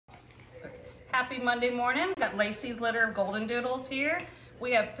happy Monday morning. We've got Lacey's litter of golden doodles here.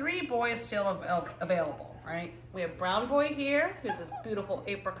 We have 3 boys still available, right? We have brown boy here, who's this beautiful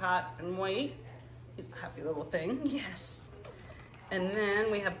apricot and white. He's a happy little thing, yes. And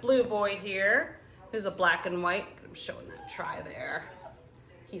then we have blue boy here, who's a black and white. I'm showing that try there.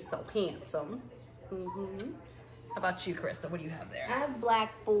 He's so handsome. How about you, Krista? What do you have there? I have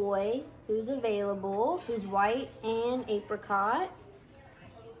black boy, who's available, who's white and apricot.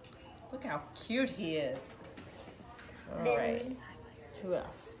 Look how cute he is. All Then right. Who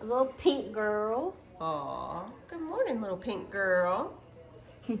else? a little pink girl. Aw, good morning, little pink girl.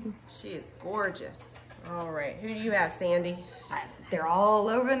 She is gorgeous. All right, who do you have, Sandy? They're all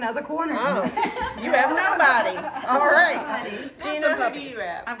over in the other corner. Oh, you have nobody. All right. Gina, who do you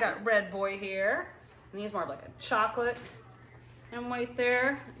have? I've got red boy here, and he's more of like a chocolate and white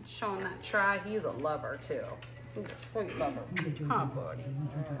there. Showing that try, he's a lover too. He's a sweet lover. Huh, buddy?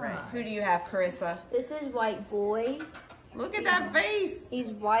 All right, who do you have, Carissa? This is white boy. Look at that face. He's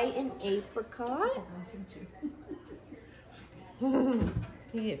white and apricot.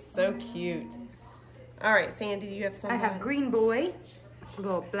 He is so cute. All right, Sandy, do you have I something? have green boy, a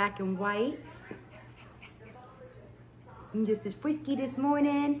little black and white. And just as frisky this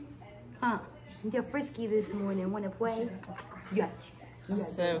morning. Huh? You're frisky this morning. Want to play? Gotcha.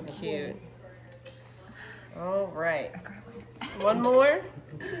 So cute. All right. One more?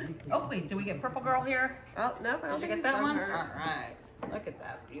 Oh wait, do we get purple girl here? Oh, no, I don't Did you think get we've that done one? her. All right. Look at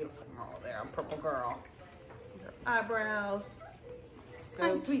that beautiful girl there, purple girl. Her eyebrows.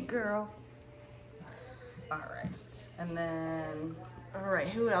 So, Sweet girl. All right, and then all right,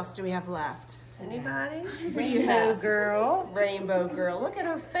 who else do we have left? Anybody? Who do you Rainbow have? girl. Rainbow girl. Look at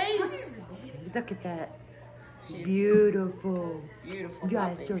her face. Look at that. She's Beautiful. beautiful. You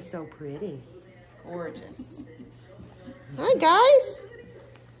guys, puppy. you're so pretty. Gorgeous. Hi, guys.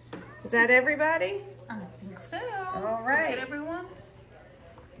 Is that everybody? I think so. All right. Look at everyone.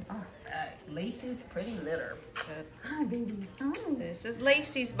 All right, Lacey's pretty litter. So Hi, babies. Hi. this is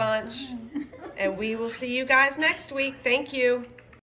Lacey's bunch. And we will see you guys next week. Thank you.